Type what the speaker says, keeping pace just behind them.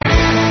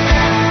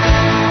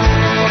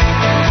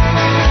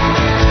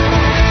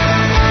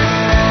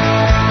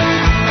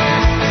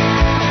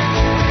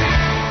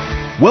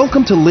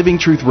Welcome to Living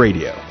Truth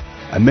Radio,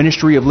 a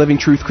ministry of Living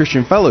Truth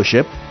Christian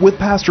Fellowship with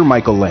Pastor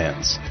Michael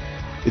Lands.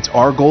 It's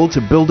our goal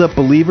to build up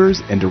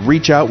believers and to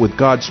reach out with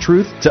God's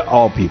truth to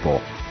all people.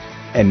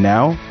 And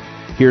now,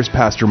 here's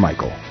Pastor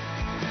Michael.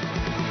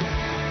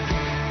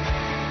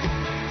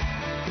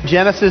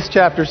 Genesis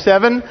chapter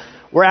 7.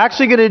 We're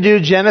actually going to do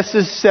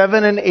Genesis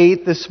 7 and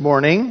 8 this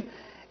morning.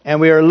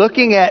 And we are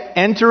looking at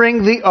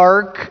entering the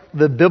ark,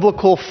 the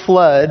biblical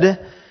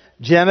flood.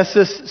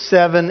 Genesis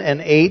 7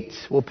 and 8.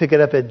 We'll pick it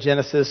up at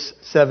Genesis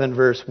 7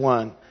 verse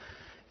 1.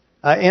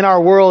 In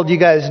our world, you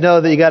guys know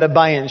that you got to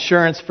buy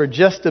insurance for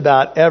just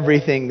about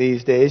everything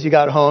these days. You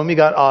got home, you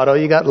got auto,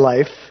 you got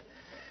life.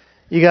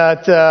 You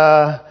got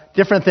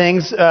different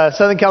things.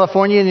 Southern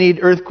California, you need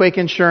earthquake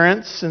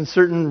insurance. In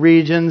certain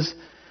regions,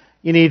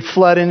 you need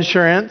flood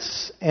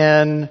insurance.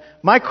 And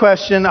my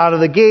question out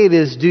of the gate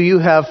is, do you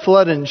have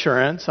flood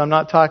insurance? I'm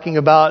not talking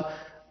about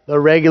the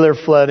regular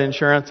flood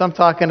insurance. I'm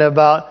talking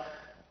about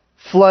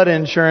flood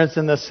insurance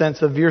in the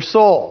sense of your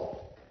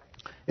soul.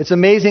 It's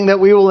amazing that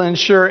we will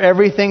insure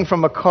everything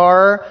from a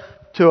car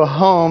to a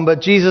home,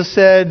 but Jesus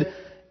said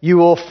you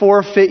will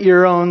forfeit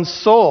your own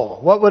soul.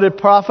 What would it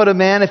profit a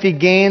man if he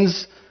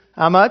gains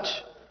how much?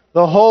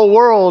 The whole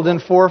world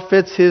and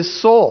forfeits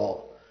his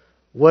soul.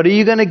 What are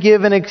you going to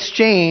give in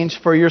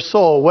exchange for your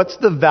soul? What's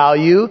the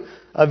value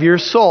of your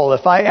soul?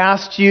 If I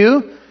asked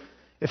you,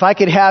 if I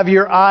could have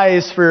your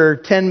eyes for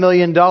 $10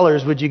 million,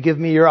 would you give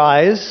me your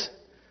eyes?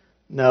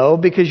 No,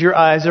 because your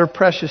eyes are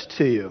precious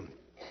to you.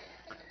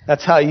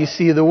 That's how you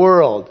see the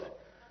world.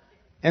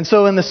 And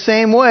so in the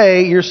same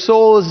way, your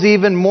soul is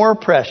even more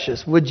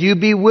precious. Would you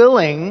be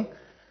willing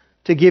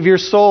to give your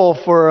soul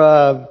for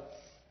a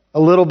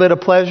little bit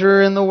of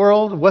pleasure in the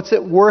world? What's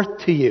it worth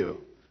to you?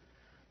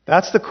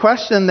 That's the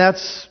question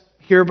that's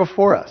here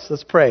before us.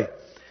 Let's pray.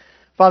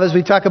 Father, as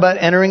we talk about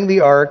entering the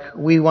ark,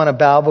 we want to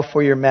bow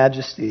before your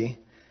majesty.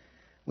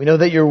 We know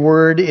that your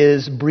word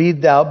is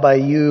breathed out by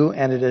you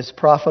and it is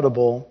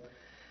profitable.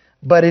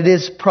 But it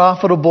is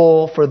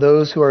profitable for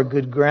those who are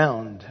good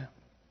ground.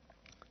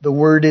 The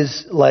word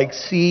is like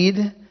seed,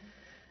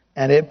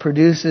 and it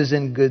produces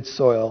in good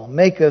soil.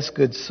 Make us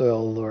good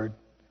soil, Lord.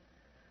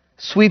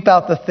 Sweep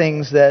out the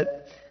things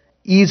that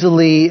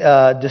easily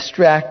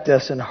distract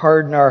us and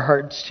harden our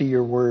hearts to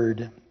your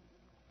word.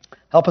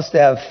 Help us to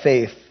have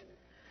faith.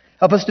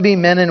 Help us to be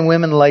men and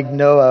women like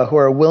Noah who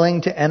are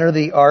willing to enter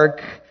the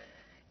ark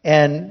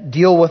and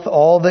deal with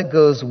all that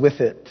goes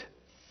with it.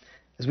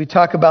 As we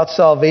talk about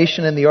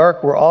salvation in the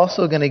ark, we're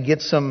also going to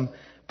get some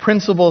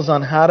principles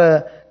on how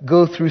to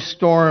go through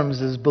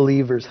storms as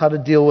believers, how to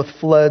deal with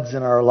floods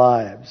in our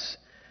lives.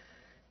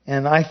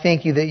 And I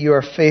thank you that you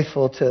are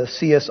faithful to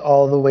see us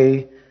all the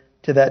way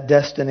to that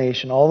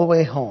destination, all the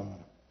way home.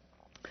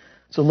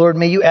 So Lord,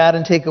 may you add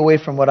and take away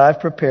from what I've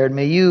prepared.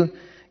 May you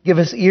give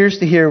us ears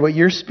to hear what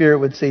your Spirit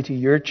would say to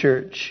your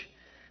church.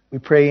 We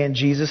pray in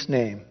Jesus'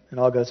 name. And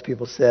all God's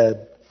people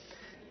said,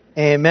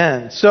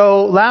 amen.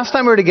 So last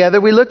time we were together,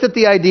 we looked at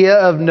the idea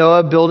of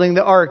Noah building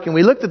the ark. And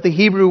we looked at the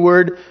Hebrew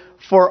word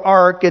for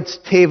ark. It's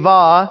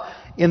tevah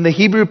in the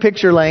Hebrew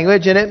picture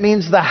language. And it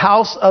means the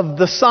house of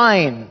the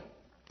sign.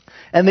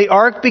 And the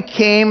ark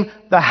became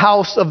the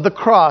house of the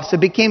cross.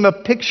 It became a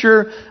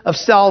picture of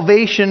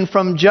salvation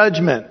from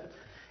judgment.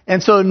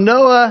 And so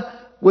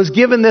Noah was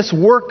given this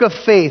work of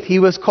faith. He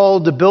was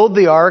called to build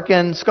the ark.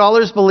 And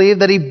scholars believe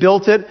that he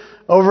built it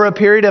over a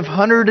period of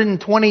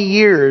 120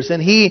 years.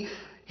 And he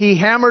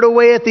hammered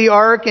away at the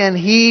ark and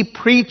he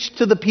preached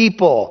to the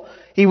people.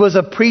 He was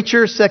a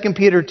preacher, 2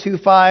 Peter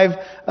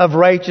 2:5, of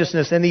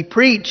righteousness. And he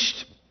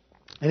preached,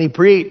 and he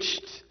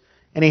preached,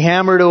 and he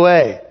hammered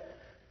away.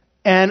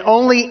 And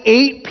only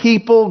 8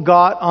 people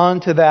got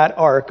onto that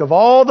ark. Of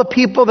all the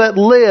people that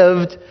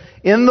lived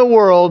in the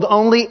world,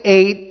 only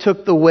 8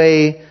 took the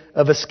way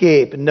of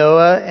escape,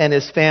 Noah and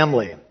his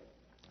family.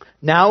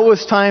 Now it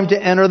was time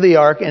to enter the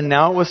ark, and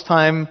now it was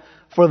time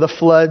for the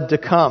flood to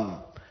come.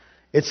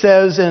 It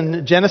says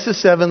in Genesis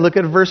 7, look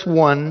at verse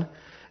 1.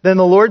 Then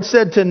the Lord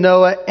said to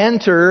Noah,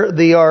 enter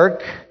the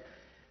ark,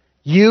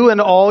 you and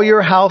all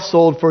your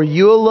household, for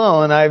you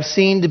alone I have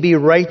seen to be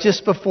righteous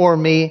before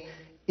me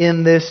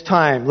in this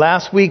time.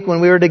 Last week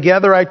when we were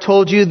together, I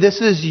told you this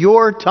is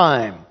your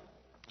time.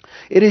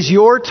 It is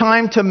your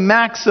time to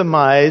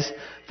maximize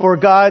for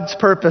God's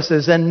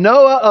purposes. And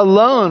Noah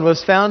alone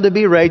was found to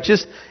be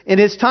righteous in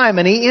his time,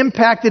 and he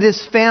impacted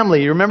his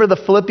family. You remember the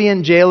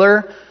Philippian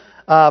jailer?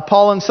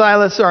 Paul and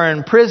Silas are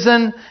in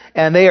prison,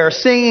 and they are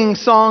singing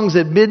songs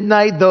at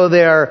midnight, though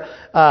they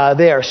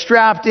are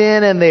strapped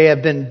in and they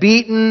have been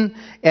beaten.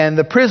 And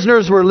the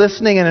prisoners were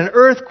listening, and an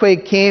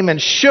earthquake came and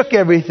shook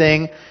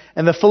everything.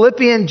 And the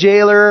Philippian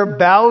jailer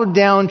bowed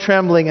down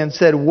trembling and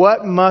said,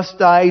 what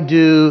must I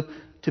do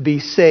to be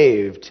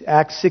saved?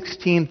 Acts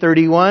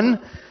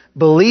 16:31.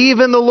 Believe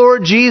in the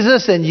Lord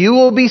Jesus and you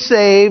will be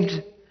saved.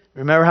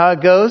 Remember how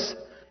it goes?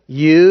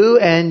 You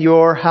and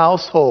your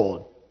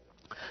household.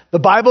 The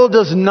Bible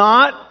does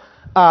not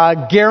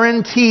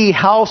guarantee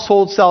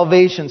household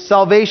salvation.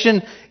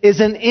 Salvation is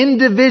an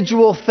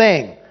individual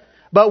thing.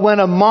 But when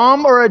a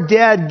mom or a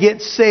dad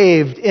gets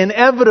saved,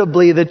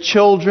 inevitably the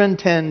children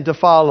tend to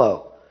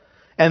follow.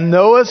 And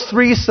Noah's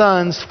 3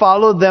 sons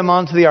followed them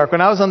onto the ark.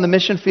 When I was on the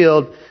mission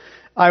field,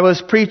 I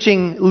was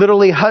preaching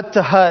literally hut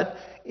to hut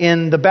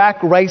in the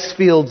back rice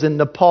fields in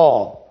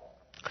Nepal.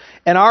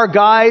 And our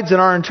guides and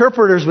our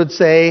interpreters would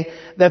say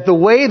that the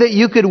way that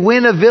you could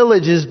win a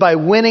village is by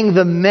winning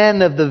the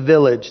men of the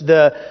village.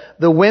 The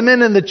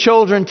women and the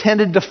children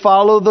tended to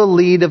follow the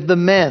lead of the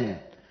men.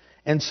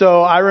 And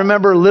so I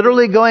remember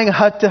literally going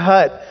hut to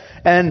hut.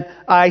 And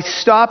I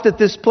stopped at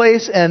this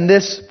place, and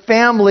this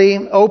family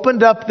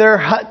opened up their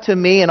hut to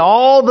me, and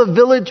all the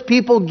village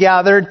people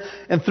gathered.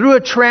 And through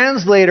a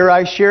translator,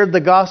 I shared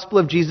the gospel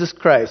of Jesus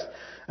Christ.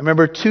 I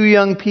remember 2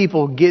 young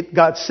people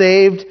got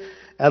saved,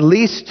 at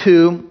least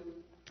 2,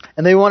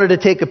 and they wanted to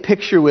take a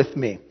picture with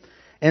me.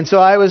 And so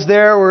I was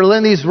there. We're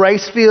in these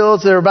rice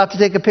fields. They were about to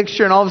take a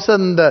picture, and all of a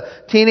sudden the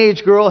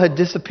teenage girl had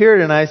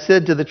disappeared. And I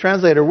said to the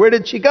translator, "Where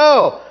did she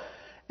go?"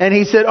 And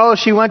he said, "Oh,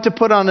 she went to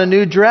put on a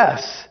new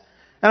dress."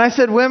 And I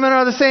said, "Women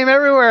are the same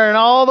everywhere in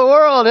all the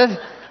world."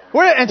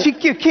 And she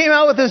came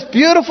out with this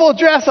beautiful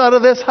dress out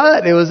of this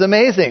hut. It was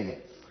amazing.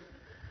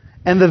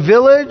 And the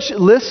village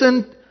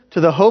listened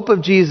to the hope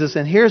of Jesus.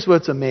 And here's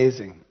what's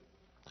amazing.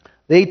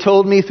 They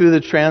told me through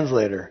the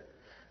translator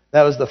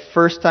that was the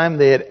first time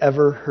they had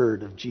ever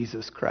heard of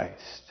Jesus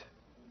Christ.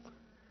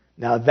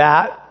 Now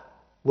that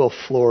will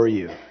floor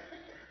you.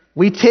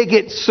 We take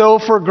it so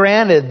for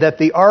granted that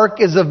the ark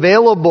is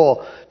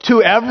available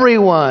to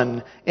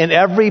everyone in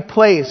every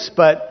place,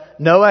 but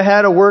Noah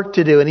had a work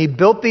to do, and he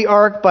built the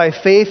ark by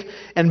faith,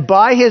 and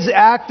by his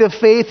act of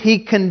faith, he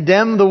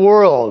condemned the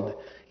world.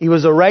 He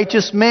was a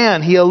righteous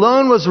man. He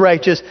alone was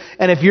righteous.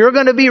 And if you're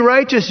going to be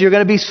righteous, you're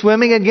going to be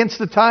swimming against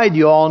the tide.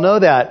 You all know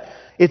that.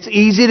 It's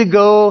easy to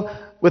go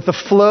with the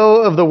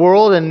flow of the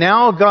world, and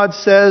now God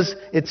says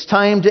it's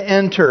time to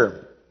enter.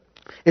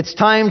 It's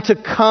time to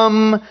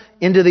come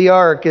into the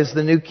ark, as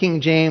the New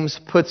King James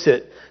puts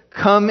it.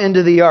 Come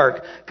into the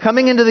ark.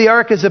 Coming into the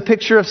ark is a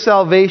picture of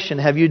salvation.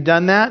 Have you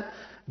done that?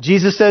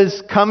 Jesus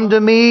says, "Come to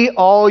me,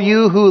 all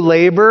you who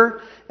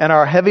labor and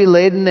are heavy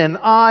laden, and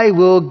I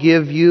will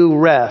give you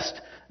rest."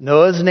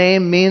 Noah's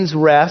name means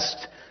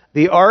rest.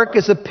 The ark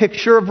is a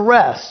picture of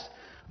rest,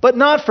 but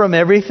not from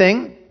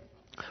everything.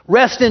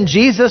 Rest in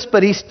Jesus,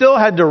 but he still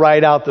had to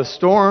ride out the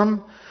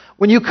storm.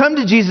 When you come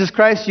to Jesus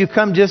Christ, you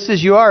come just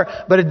as you are,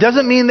 but it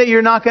doesn't mean that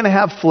you're not going to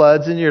have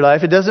floods in your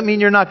life. It doesn't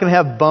mean you're not going to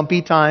have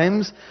bumpy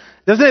times.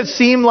 Doesn't it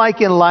seem like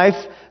in life,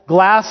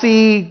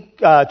 glassy,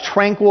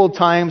 tranquil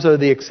times are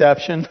the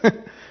exception?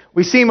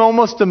 We seem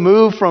almost to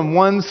move from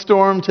one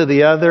storm to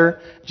the other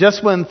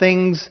just when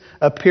things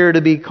appear to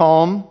be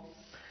calm.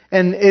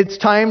 And it's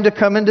time to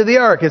come into the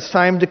ark. It's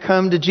time to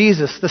come to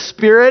Jesus. The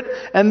Spirit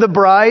and the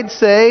bride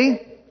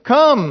say,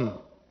 "Come."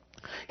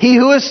 He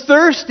who is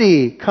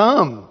thirsty,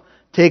 come.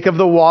 Take of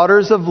the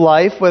waters of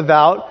life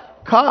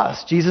without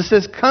cost. Jesus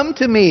says, "Come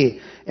to me,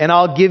 and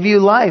I'll give you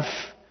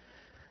life."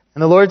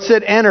 And the Lord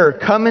said, "Enter,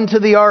 come into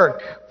the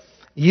ark,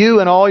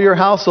 you and all your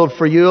household,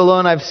 for you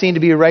alone I've seen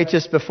to be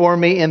righteous before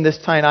me in this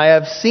time. I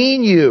have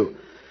seen you."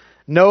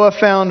 Noah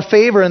found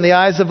favor in the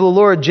eyes of the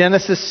Lord.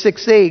 Genesis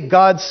 6:8,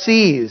 God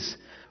sees.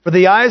 For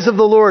the eyes of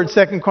the Lord,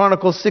 2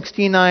 Chronicles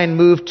 16:9,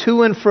 move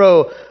to and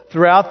fro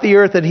throughout the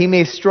earth, that he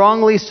may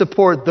strongly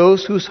support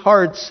those whose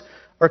hearts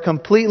are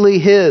completely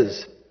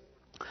his.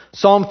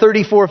 Psalm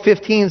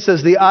 34:15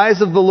 says, "The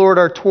eyes of the Lord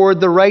are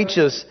toward the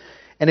righteous,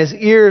 and his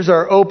ears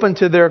are open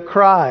to their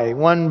cry."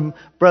 One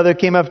brother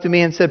came up to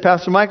me and said,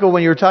 "Pastor Michael,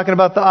 when you were talking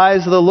about the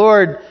eyes of the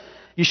Lord,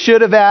 you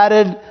should have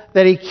added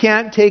that he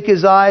can't take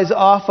his eyes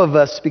off of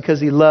us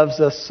because he loves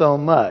us so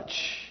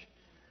much."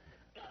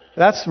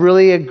 That's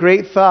really a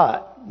great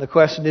thought. The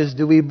question is,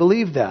 do we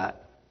believe that?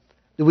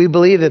 Do we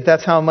believe that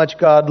that's how much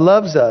God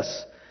loves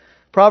us?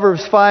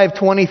 Proverbs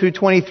 5:20 through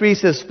 23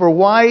 says, "For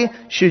why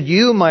should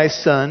you, my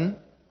son,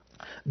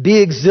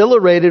 be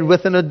exhilarated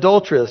with an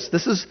adulteress?"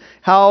 This is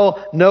how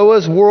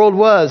Noah's world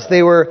was.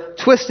 They were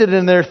twisted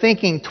in their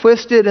thinking,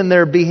 twisted in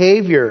their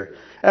behavior.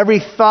 Every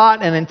thought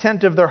and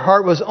intent of their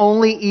heart was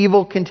only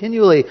evil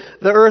continually.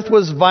 The earth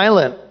was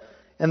violent.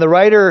 And the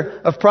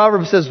writer of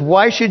Proverbs says,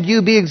 "Why should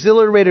you be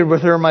exhilarated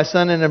with her, my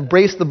son, and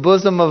embrace the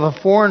bosom of a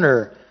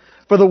foreigner?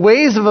 For the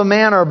ways of a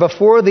man are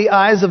before the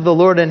eyes of the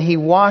Lord, and he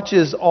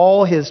watches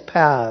all his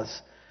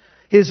paths.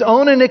 His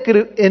own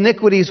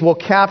iniquities will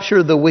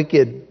capture the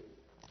wicked,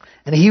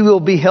 and he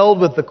will be held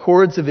with the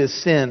cords of his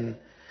sin.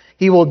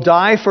 He will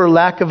die for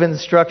lack of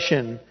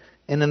instruction,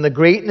 and in the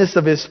greatness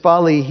of his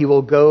folly he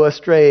will go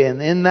astray."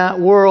 And in that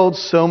world,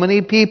 so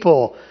many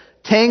people,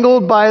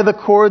 tangled by the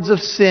cords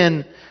of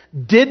sin,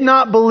 did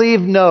not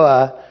believe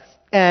Noah,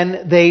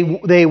 and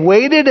they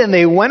waited and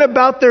they went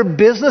about their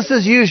business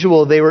as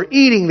usual. They were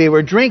eating, they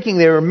were drinking,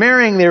 they were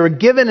marrying, they were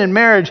given in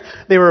marriage,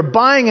 they were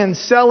buying and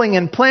selling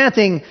and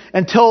planting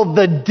until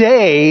the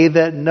day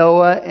that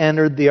Noah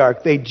entered the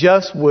ark. They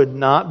just would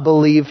not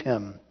believe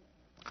him.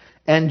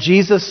 And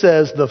Jesus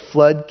says the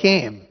flood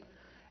came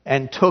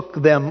and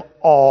took them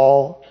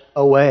all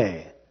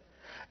away.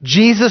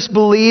 Jesus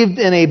believed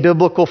in a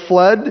biblical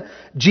flood.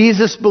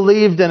 Jesus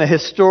believed in a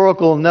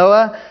historical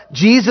Noah.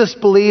 Jesus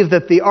believed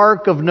that the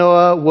Ark of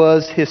Noah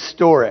was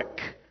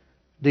historic.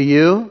 Do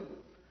you?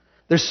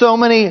 There's so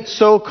many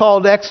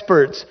so-called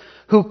experts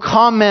who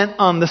comment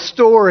on the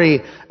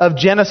story of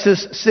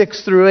Genesis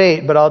 6 through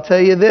 8. But I'll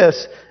tell you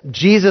this,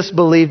 Jesus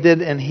believed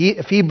it, and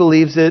if he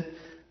believes it,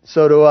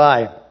 so do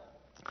I.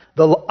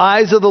 The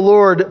eyes of the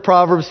Lord,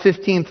 Proverbs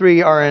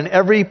 15:3, are in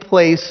every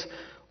place,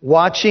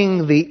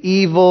 watching the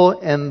evil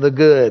and the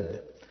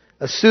good.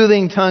 A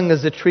soothing tongue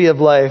is a tree of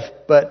life,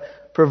 but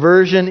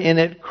perversion in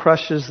it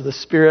crushes the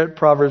spirit.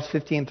 Proverbs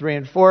 15:3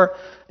 and 4.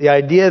 The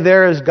idea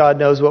there is God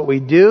knows what we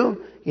do.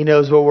 He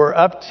knows what we're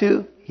up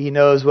to. He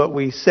knows what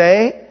we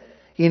say.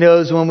 He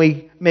knows when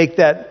we make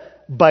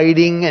that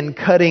biting and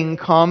cutting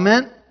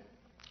comment.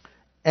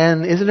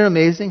 And isn't it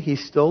amazing? He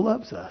still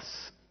loves us.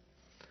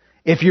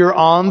 If you're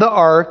on the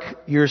ark,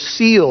 you're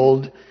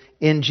sealed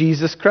in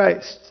Jesus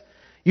Christ.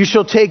 You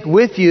shall take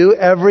with you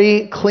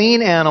every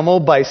clean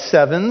animal by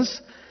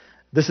sevens.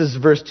 This is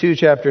verse 2,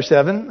 chapter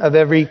 7, of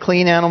every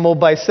clean animal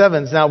by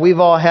sevens. Now, we've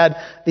all had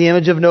the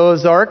image of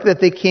Noah's Ark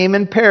that they came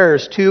in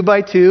pairs, 2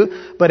 by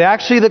 2, but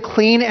actually the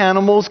clean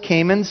animals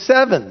came in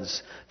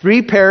sevens.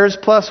 3 pairs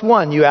plus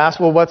 1. You ask,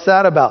 well, what's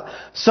that about?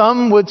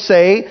 Some would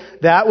say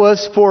that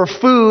was for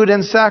food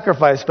and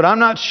sacrifice, but I'm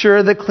not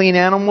sure that clean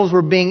animals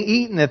were being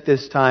eaten at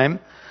this time.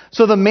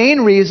 So the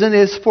main reason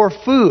is for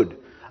food.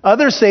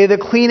 Others say that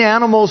clean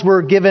animals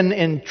were given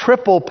in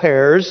triple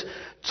pairs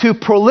to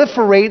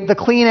proliferate the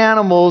clean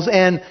animals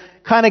and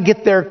kind of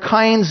get their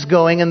kinds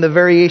going and the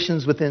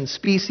variations within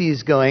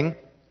species going.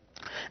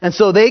 And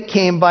so they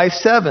came by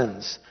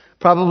sevens.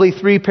 Probably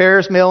 3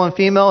 pairs, male and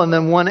female, and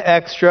then 1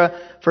 extra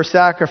for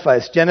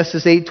sacrifice.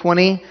 Genesis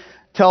 8:20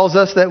 tells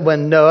us that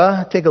when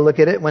Noah, take a look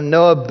at it, when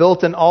Noah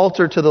built an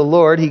altar to the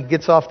Lord, he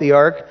gets off the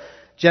ark.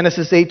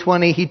 Genesis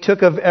 8:20, he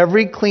took of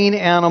every clean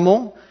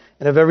animal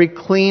and of every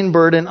clean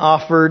bird and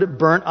offered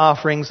burnt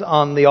offerings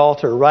on the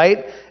altar,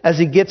 right? As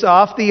he gets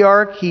off the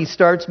ark, he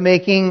starts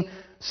making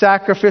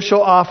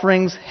sacrificial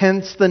offerings,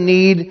 hence the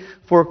need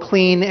for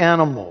clean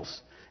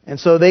animals. And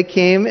so they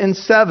came in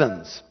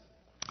sevens.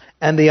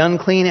 And the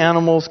unclean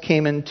animals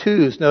came in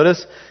 2s.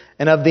 Notice,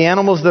 and of the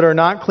animals that are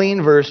not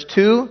clean, verse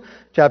 2,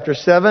 chapter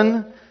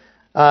 7,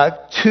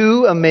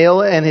 2, a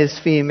male and his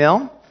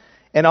female.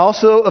 And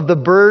also of the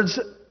birds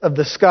of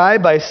the sky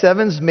by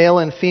sevens, male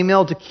and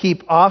female, to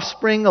keep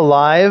offspring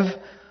alive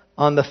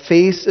on the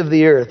face of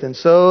the earth. And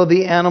so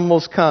the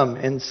animals come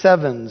in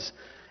sevens,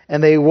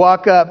 and they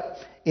walk up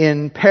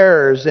in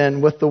pairs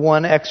and with the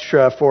 1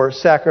 extra for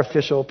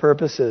sacrificial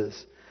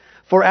purposes.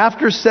 For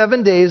after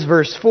 7 days,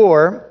 verse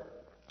 4,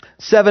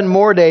 7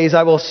 more days,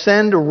 I will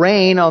send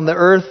rain on the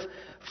earth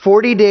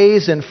 40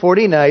 days and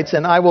 40 nights,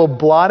 and I will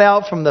blot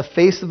out from the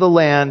face of the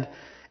land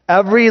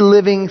every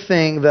living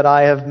thing that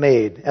I have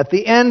made. At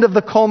the end of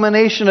the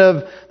culmination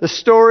of the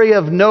story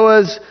of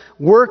Noah's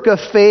work of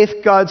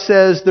faith, God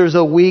says there's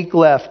a week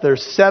left.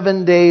 There's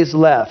 7 days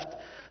left.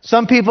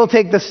 Some people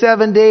take the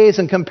 7 days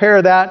and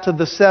compare that to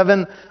the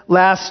 7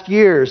 last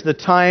years, the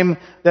time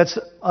that's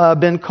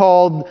been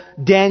called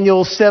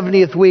Daniel's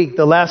 70th week,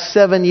 the last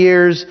 7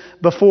 years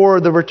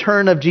before the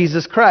return of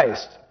Jesus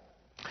Christ.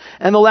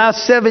 And the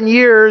last 7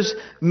 years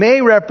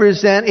may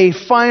represent a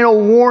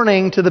final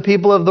warning to the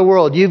people of the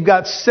world. You've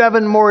got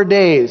 7 more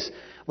days.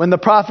 When the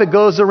prophet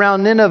goes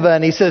around Nineveh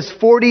and he says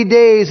 40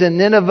 days and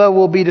Nineveh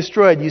will be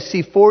destroyed. You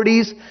see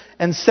 40s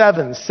and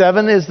 7s.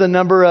 7 is the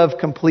number of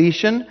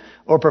completion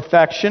or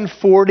perfection.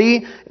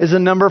 40 is a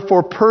number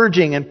for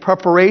purging and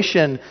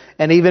preparation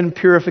and even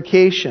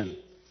purification.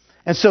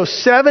 And so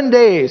 7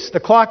 days, the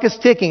clock is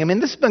ticking. I mean,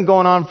 this has been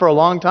going on for a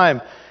long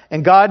time.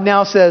 And God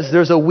now says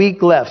there's a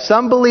week left.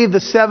 Some believe the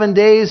 7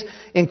 days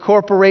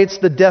incorporates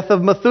the death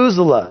of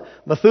Methuselah.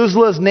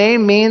 Methuselah's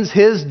name means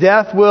his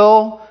death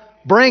will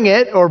bring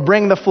it or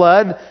bring the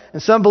flood.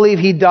 And some believe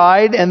he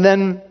died and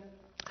then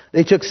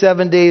they took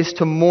 7 days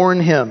to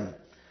mourn him.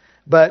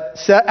 But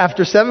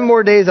after 7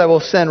 more days, I will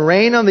send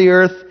rain on the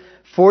earth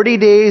 40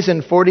 days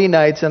and 40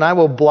 nights, and I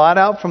will blot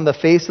out from the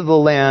face of the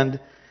land,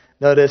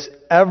 notice,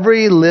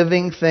 every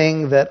living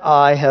thing that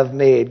I have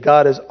made.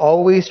 God is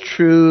always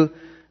true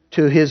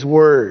to his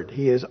word.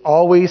 He is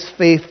always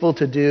faithful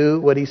to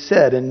do what he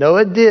said. And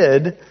Noah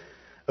did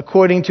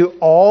according to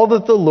all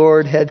that the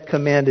Lord had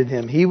commanded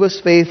him. He was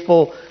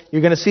faithful.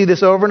 You're going to see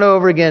this over and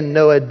over again.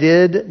 Noah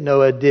did,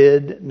 Noah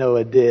did,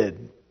 Noah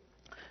did.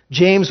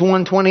 James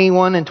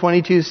 1:21 and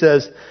 22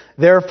 says,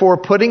 therefore,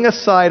 putting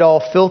aside all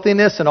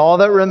filthiness and all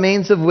that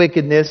remains of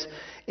wickedness,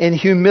 in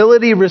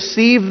humility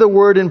receive the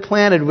word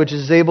implanted, which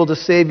is able to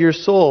save your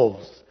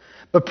souls.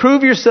 But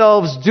prove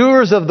yourselves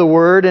doers of the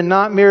word and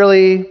not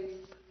merely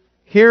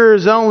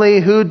hearers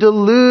only who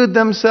delude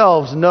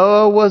themselves.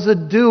 Noah was a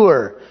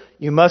doer.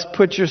 You must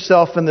put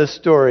yourself in this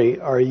story.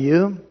 Are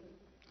you?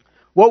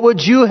 What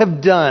would you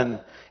have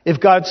done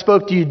if God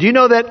spoke to you? Do you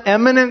know that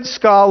eminent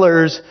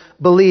scholars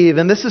believe,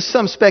 and this is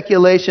some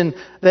speculation,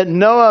 that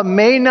Noah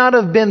may not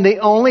have been the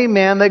only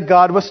man that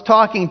God was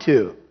talking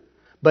to,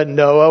 but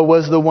Noah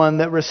was the one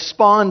that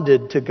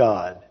responded to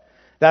God.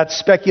 That's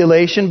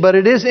speculation, but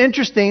it is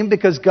interesting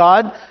because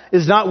God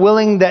is not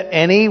willing that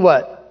any,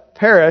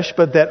 perish,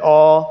 but that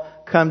all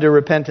come to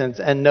repentance.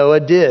 And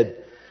Noah did.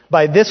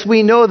 By this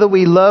we know that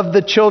we love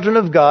the children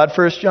of God,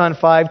 1 John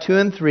 5, 2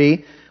 and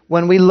 3,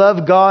 when we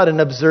love God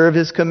and observe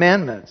His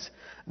commandments.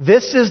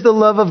 This is the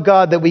love of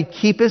God, that we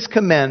keep His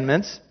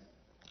commandments,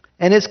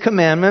 and His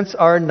commandments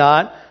are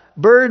not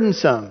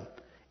burdensome.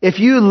 If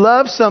you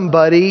love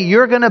somebody,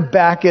 you're going to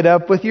back it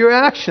up with your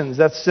actions.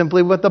 That's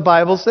simply what the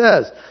Bible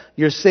says.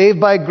 You're saved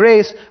by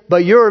grace,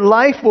 but your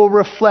life will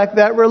reflect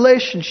that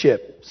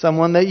relationship.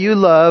 Someone that you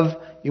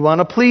love, you want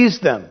to please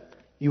them.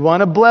 You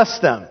want to bless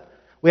them.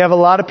 We have a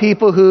lot of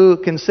people who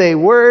can say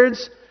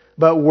words,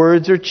 but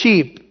words are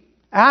cheap.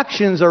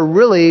 Actions are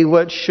really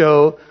what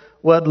show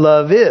what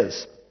love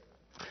is.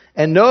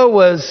 And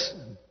Noah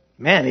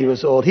he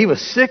was old. He was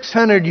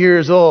 600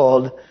 years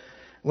old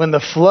when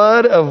the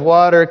flood of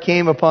water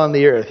came upon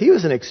the earth. He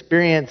was an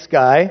experienced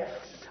guy.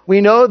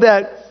 We know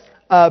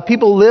that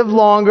people lived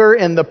longer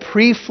in the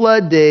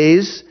pre-flood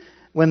days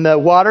when the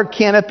water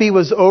canopy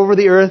was over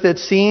the earth. It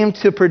seemed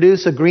to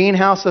produce a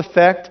greenhouse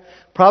effect.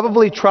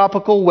 Probably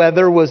tropical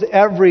weather was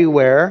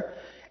everywhere.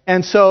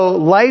 And so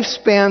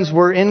lifespans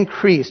were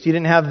increased. You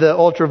didn't have the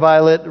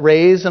ultraviolet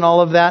rays and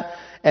all of that.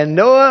 And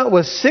Noah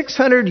was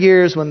 600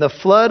 years when the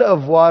flood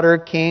of water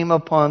came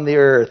upon the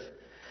earth.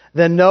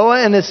 Then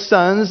Noah and his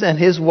sons and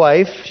his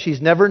wife, she's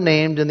never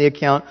named in the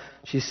account,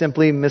 she's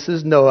simply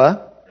Mrs.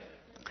 Noah,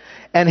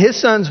 and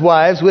his sons'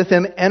 wives with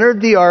him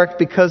entered the ark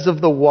because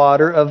of the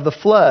water of the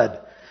flood,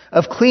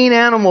 of clean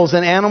animals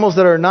and animals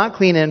that are not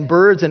clean, and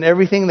birds and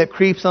everything that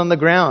creeps on the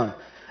ground.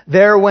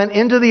 There went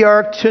into the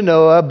ark to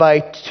Noah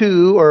by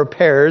two or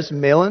pairs,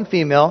 male and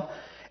female,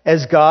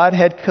 as God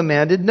had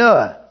commanded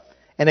Noah.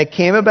 And it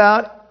came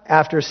about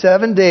after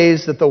 7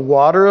 days that the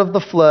water of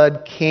the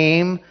flood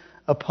came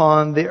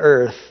upon the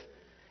earth.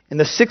 In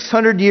the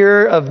 600th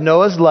year of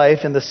Noah's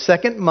life, in the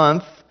second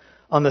month,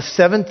 on the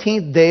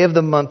 17th day of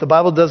the month, the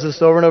Bible does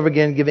this over and over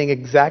again, giving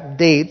exact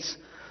dates.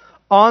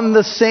 On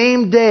the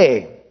same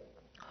day,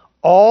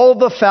 all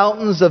the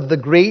fountains of the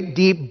great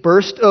deep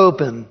burst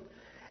open,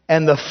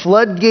 and the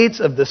floodgates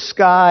of the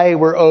sky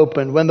were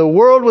opened. When the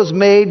world was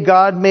made,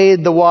 God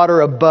made the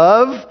water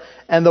above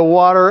and the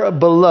water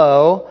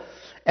below.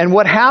 And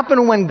what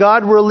happened when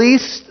God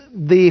released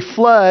the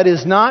flood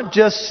is not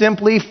just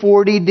simply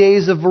 40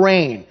 days of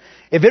rain.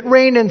 If it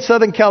rained in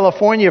Southern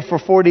California for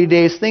 40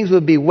 days, things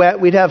would be wet.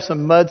 We'd have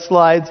some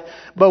mudslides,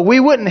 but we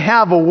wouldn't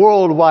have a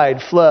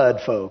worldwide flood,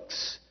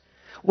 folks.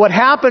 What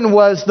happened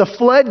was the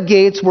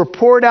floodgates were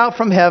poured out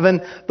from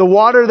heaven. The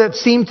water that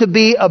seemed to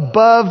be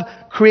above,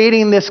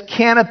 creating this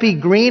canopy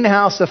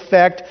greenhouse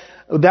effect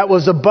that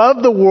was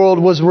above the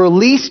world, was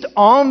released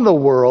on the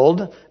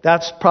world.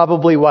 That's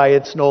probably why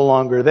it's no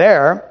longer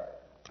there.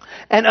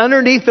 And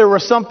underneath there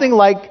was something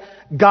like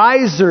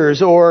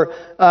geysers or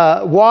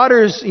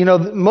waters.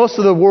 Most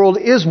of the world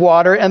is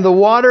water, and the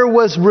water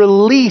was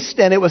released,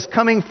 and it was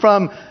coming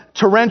from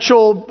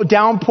torrential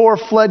downpour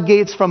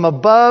floodgates from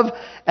above,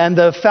 and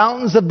the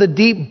fountains of the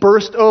deep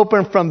burst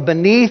open from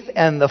beneath,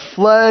 and the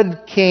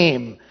flood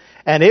came.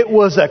 And it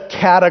was a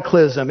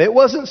cataclysm. It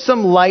wasn't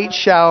some light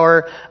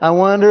shower. I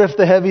wonder if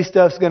the heavy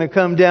stuff's going to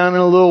come down in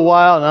a little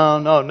while.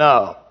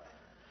 No.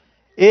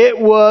 It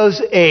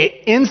was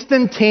a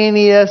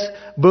instantaneous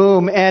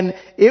boom. And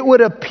it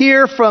would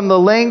appear from the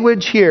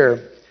language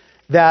here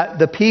that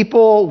the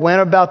people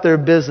went about their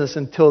business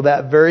until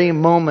that very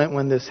moment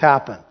when this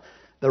happened.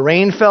 The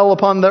rain fell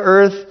upon the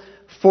earth,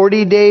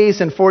 40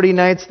 days and 40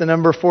 nights. The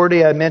number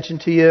 40 I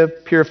mentioned to you,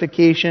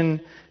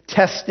 purification,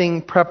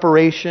 testing,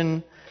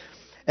 preparation.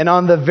 And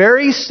on the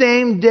very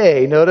same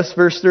day, notice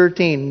verse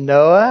 13,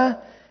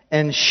 Noah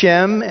and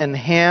Shem and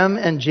Ham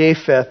and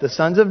Japheth, the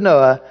sons of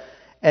Noah,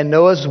 and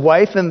Noah's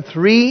wife and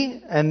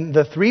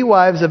the three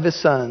wives of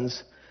his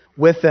sons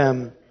with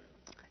them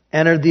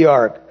entered the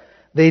ark.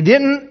 They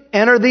didn't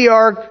enter the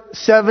ark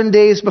 7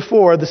 days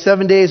before. The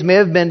 7 days may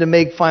have been to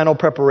make final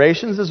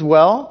preparations as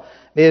well.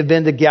 May have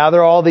been to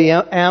gather all the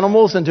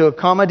animals and to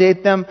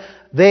accommodate them.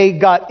 They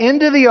got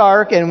into the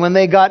ark, and when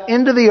they got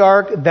into the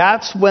ark,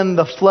 that's when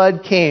the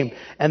flood came.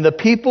 And the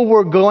people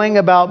were going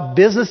about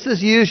business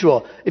as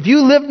usual. If you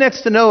lived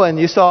next to Noah and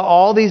you saw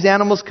all these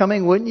animals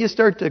coming, wouldn't you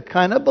start to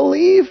kind of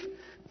believe?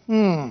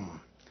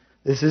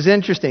 This is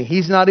interesting.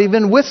 He's not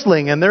even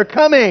whistling, and they're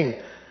coming.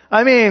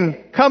 I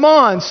mean, come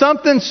on,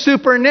 something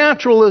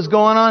supernatural is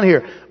going on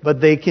here. But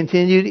they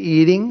continued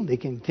eating, they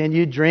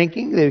continued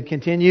drinking, they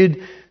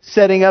continued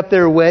setting up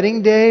their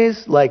wedding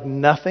days like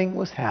nothing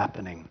was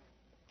happening.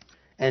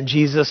 And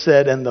Jesus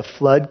said, and the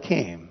flood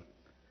came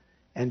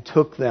and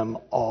took them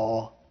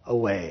all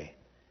away.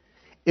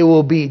 It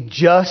will be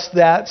just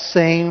that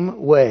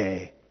same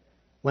way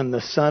when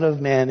the Son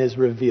of Man is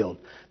revealed.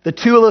 The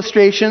two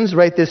illustrations,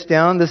 write this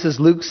down. This is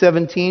Luke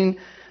 17,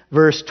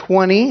 verse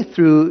 20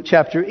 through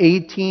chapter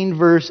 18,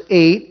 verse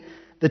 8.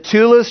 The two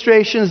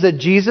illustrations that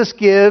Jesus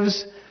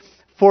gives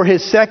for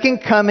his second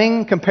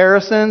coming,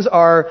 comparisons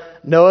are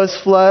Noah's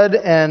flood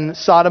and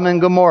Sodom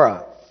and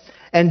Gomorrah.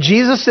 And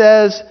Jesus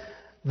says,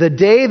 The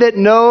day that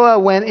Noah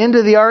went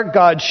into the ark,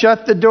 God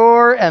shut the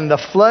door and the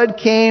flood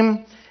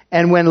came.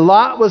 And when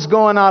Lot was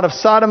going out of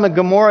Sodom and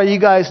Gomorrah, you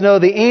guys know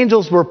the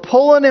angels were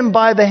pulling him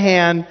by the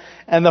hand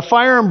and the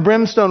fire and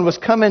brimstone was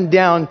coming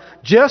down.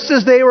 Just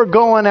as they were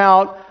going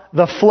out,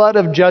 the flood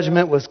of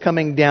judgment was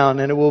coming down.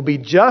 And it will be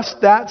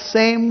just that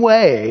same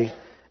way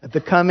at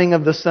the coming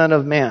of the Son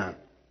of Man.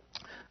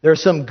 There are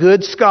some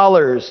good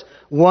scholars,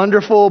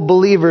 wonderful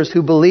believers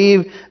who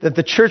believe that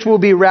the church will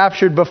be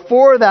raptured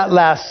before that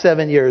last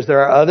 7 years.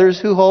 There are others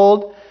who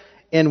hold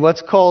in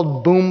what's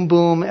called boom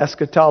boom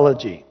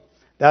eschatology.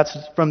 That's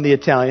from the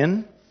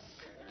Italian,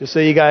 just so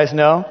you guys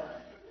know.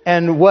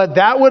 And what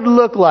that would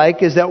look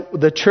like is that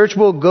the church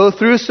will go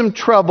through some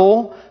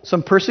trouble,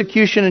 some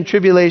persecution and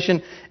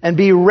tribulation, and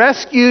be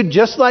rescued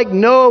just like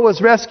Noah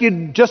was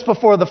rescued just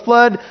before the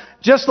flood,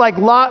 just like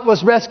Lot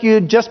was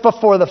rescued just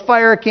before the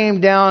fire came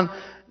down,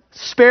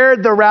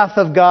 spared the wrath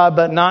of God,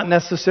 but not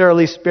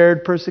necessarily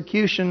spared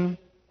persecution.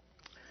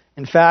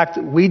 In fact,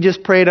 we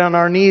just prayed on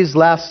our knees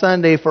last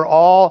Sunday for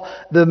all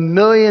the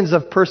millions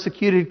of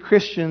persecuted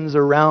Christians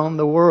around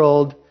the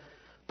world.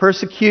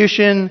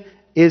 Persecution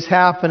is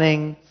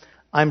happening.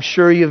 I'm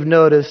sure you've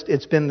noticed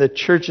it's been the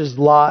church's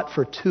lot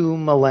for 2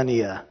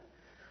 millennia.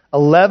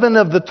 11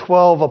 of the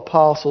 12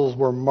 apostles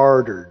were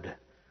martyred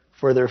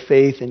for their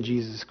faith in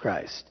Jesus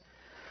Christ.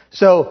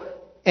 So,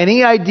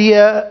 any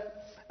idea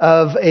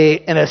of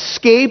an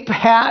escape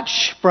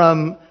hatch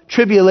from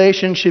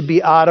tribulation should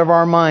be out of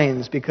our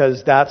minds,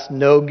 because that's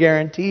no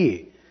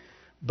guarantee.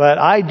 But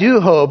I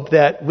do hope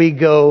that we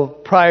go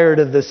prior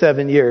to the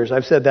 7 years.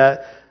 I've said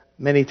that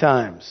many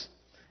times.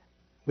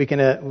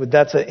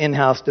 That's an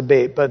in-house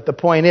debate. But the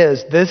point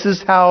is, this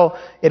is how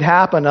it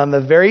happened on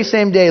the very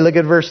same day. Look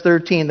at verse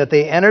 13, that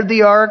they entered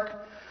the ark,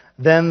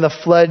 then the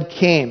flood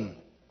came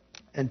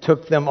and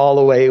took them all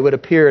away. It would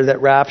appear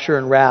that rapture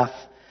and wrath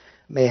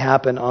may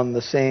happen on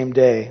the same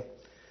day.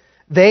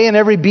 They and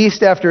every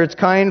beast after its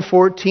kind,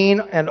 14,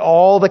 and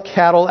all the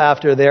cattle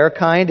after their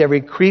kind, every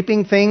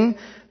creeping thing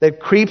that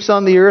creeps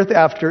on the earth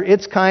after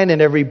its kind,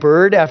 and every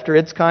bird after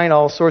its kind,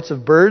 all sorts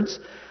of birds.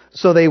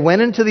 So they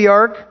went into the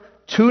ark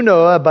to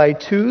Noah by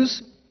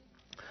twos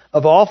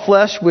of all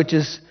flesh,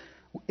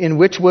 in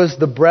which was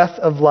the breath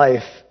of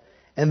life.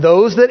 And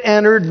those that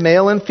entered,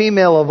 male and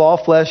female of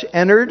all flesh,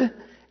 entered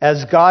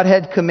as God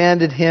had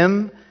commanded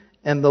him,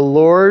 and the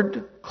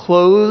Lord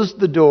closed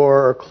the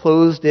door, or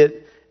closed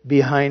it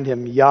behind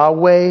him.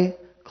 Yahweh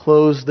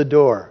closed the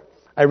door.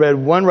 I read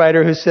one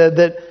writer who said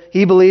that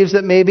he believes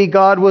that maybe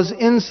God was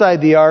inside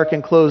the ark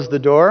and closed the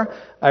door.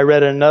 I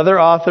read another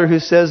author who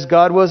says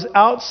God was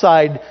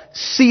outside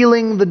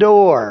sealing the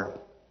door.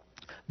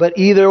 But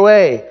either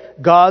way,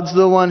 God's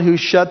the one who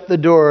shut the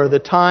door. The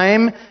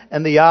time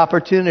and the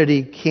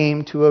opportunity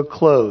came to a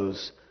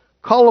close.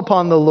 Call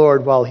upon the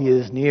Lord while he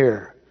is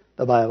near,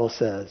 the Bible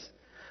says.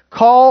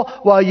 Call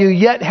while you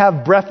yet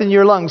have breath in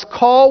your lungs.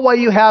 Call while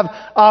you have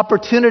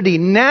opportunity.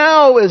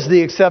 Now is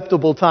the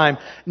acceptable time.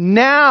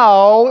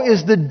 Now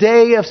is the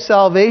day of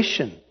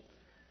salvation.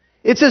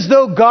 It's as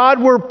though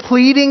God were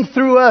pleading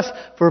through us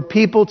for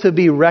people to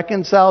be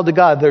reconciled to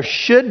God. There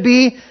should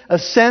be a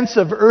sense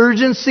of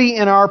urgency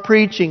in our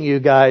preaching,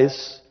 you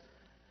guys.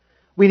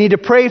 We need to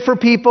pray for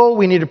people.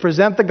 We need to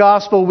present the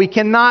gospel. We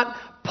cannot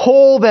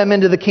pull them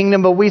into the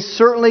kingdom, but we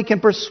certainly can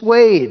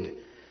persuade.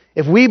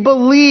 If we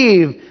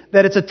believe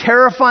that it's a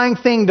terrifying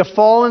thing to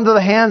fall into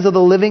the hands of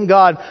the living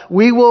God,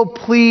 we will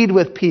plead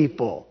with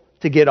people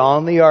to get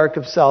on the ark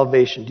of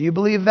salvation. Do you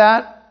believe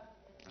that?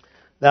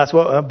 That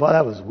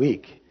was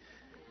weak.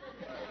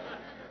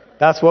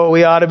 That's what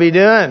we ought to be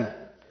doing.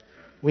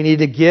 We need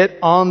to get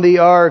on the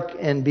ark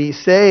and be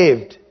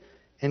saved.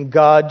 And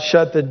God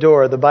shut the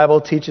door. The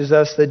Bible teaches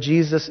us that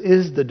Jesus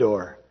is the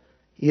door.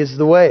 He is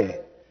the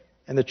way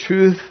and the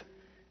truth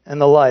and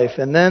the life.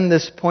 And then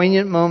this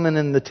poignant moment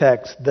in the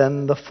text,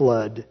 then the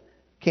flood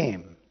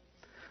came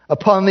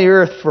upon the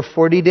earth for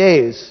 40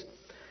 days.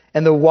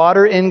 And the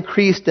water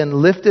increased and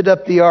lifted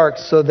up the ark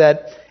so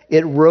that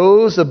it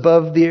rose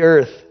above the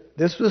earth.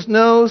 This was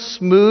no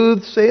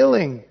smooth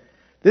sailing.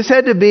 This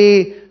had to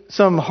be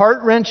some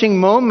heart-wrenching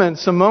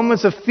moments, some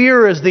moments of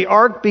fear as the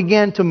ark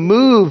began to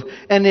move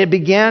and it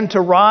began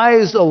to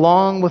rise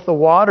along with the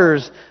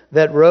waters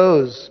that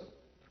rose.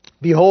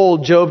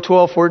 Behold, Job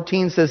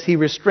 12:14 says, he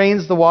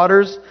restrains the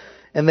waters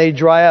and they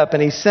dry up,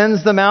 and he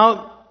sends them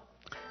out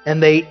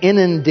and they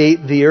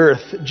inundate the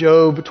earth.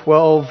 Job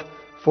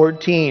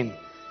 12:14.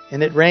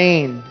 And it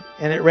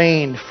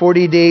rained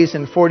 40 days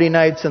and 40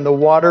 nights, and the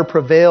water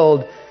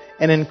prevailed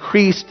and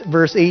increased,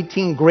 verse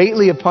 18,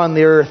 greatly upon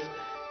the earth.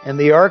 And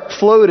the ark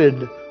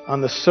floated on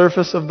the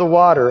surface of the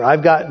water.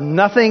 I've got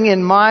nothing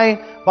in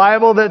my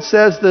Bible that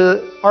says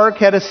the ark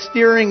had a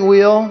steering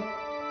wheel.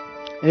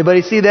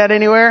 Anybody see that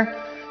anywhere?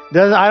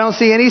 I don't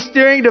see any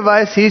steering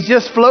device. He's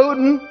just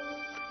floating.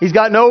 He's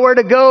got nowhere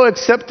to go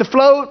except to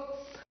float.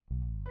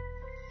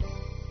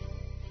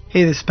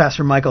 Hey, this is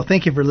Pastor Michael.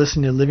 Thank you for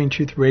listening to Living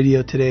Truth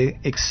Radio today.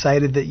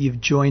 Excited that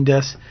you've joined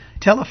us.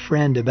 Tell a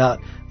friend about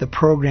the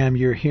program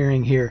you're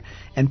hearing here.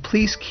 And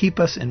please keep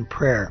us in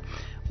prayer.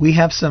 We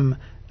have some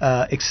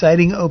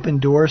exciting open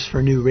doors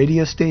for new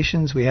radio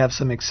stations. We have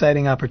some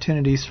exciting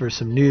opportunities for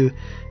some new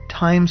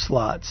time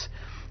slots,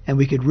 and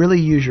we could really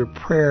use your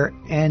prayer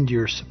and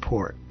your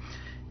support.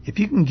 If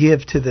you can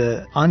give to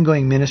the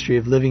ongoing ministry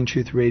of Living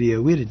Truth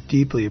Radio, we'd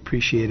deeply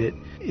appreciate it.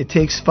 It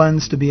takes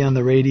funds to be on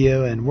the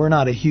radio, and we're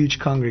not a huge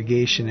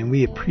congregation, and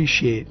we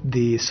appreciate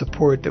the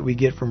support that we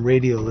get from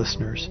radio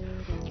listeners.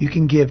 You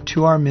can give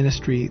to our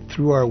ministry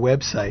through our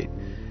website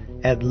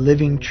at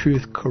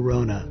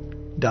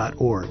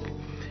livingtruthcorona.org.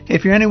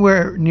 If you're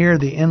anywhere near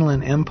the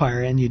Inland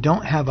Empire and you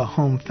don't have a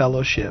home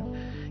fellowship,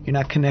 you're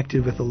not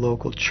connected with a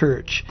local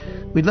church,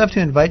 we'd love to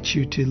invite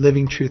you to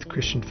Living Truth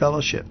Christian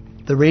Fellowship.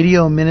 The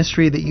radio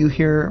ministry that you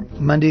hear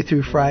Monday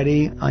through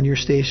Friday on your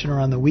station or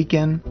on the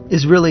weekend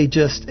is really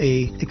just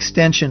an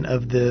extension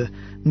of the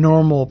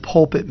normal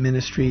pulpit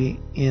ministry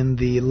in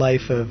the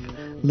life of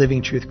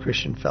Living Truth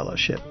Christian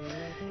Fellowship.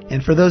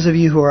 And for those of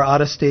you who are out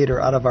of state or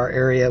out of our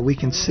area, we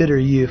consider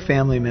you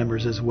family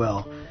members as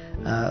well.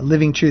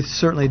 Living Truth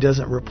certainly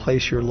doesn't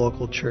replace your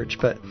local church,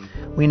 but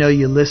we know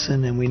you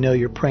listen and we know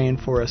you're praying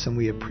for us, and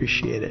we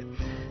appreciate it.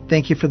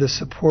 Thank you for the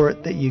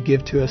support that you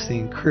give to us, the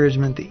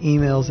encouragement, the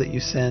emails that you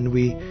send.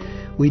 We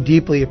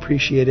deeply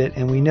appreciate it,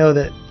 and we know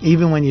that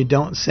even when you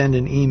don't send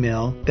an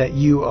email, that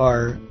you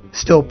are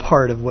still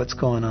part of what's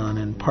going on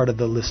and part of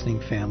the listening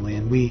family.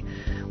 And we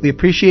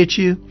appreciate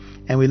you,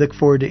 and we look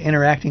forward to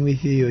interacting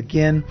with you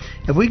again.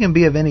 If we can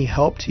be of any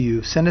help to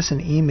you, send us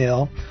an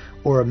email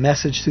or a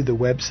message through the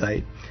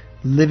website,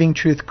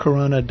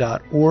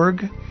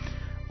 livingtruthcorona.org,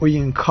 or you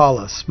can call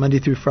us Monday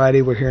through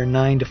Friday. We're here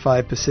 9 to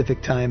 5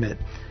 Pacific time at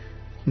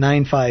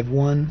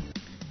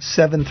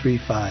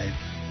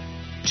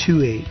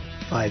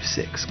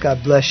 951-735-2856.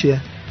 God bless you.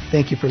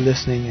 Thank you for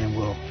listening, and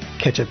we'll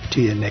catch up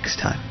to you next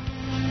time.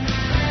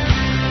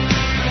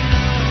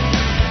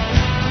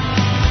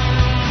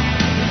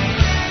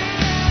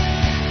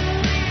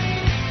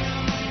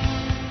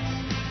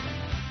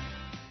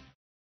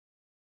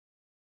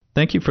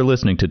 Thank you for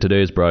listening to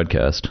today's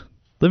broadcast.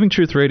 Living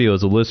Truth Radio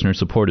is a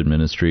listener-supported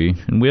ministry,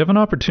 and we have an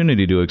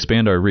opportunity to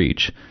expand our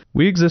reach.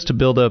 We exist to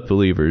build up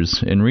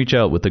believers and reach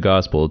out with the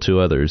gospel to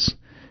others.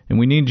 And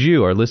we need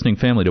you, our listening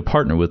family, to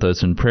partner with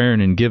us in prayer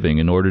and in giving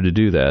in order to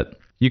do that.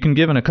 You can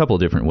give in a couple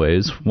different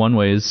ways. One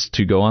way is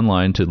to go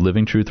online to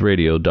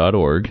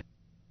livingtruthradio.org,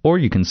 or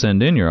you can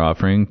send in your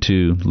offering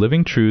to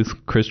Living Truth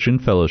Christian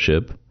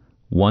Fellowship,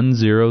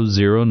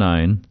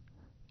 1009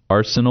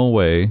 Arsenal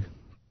Way,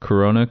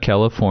 Corona,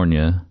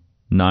 California,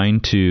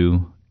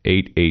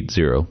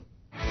 92880.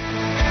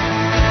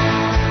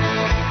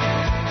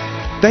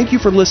 Thank you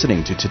for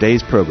listening to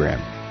today's program.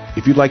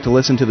 If you'd like to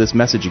listen to this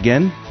message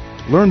again,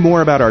 learn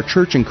more about our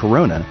church in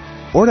Corona,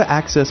 or to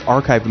access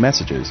archived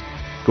messages,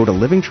 go to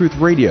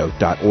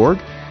livingtruthradio.org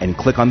and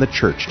click on the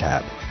Church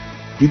tab.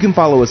 You can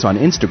follow us on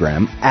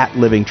Instagram at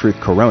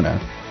LivingTruthCorona,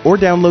 or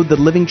download the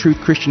Living Truth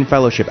Christian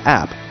Fellowship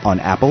app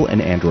on Apple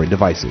and Android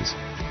devices.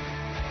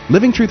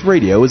 Living Truth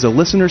Radio is a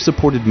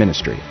listener-supported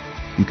ministry.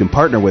 You can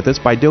partner with us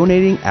by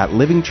donating at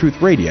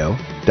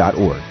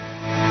livingtruthradio.org.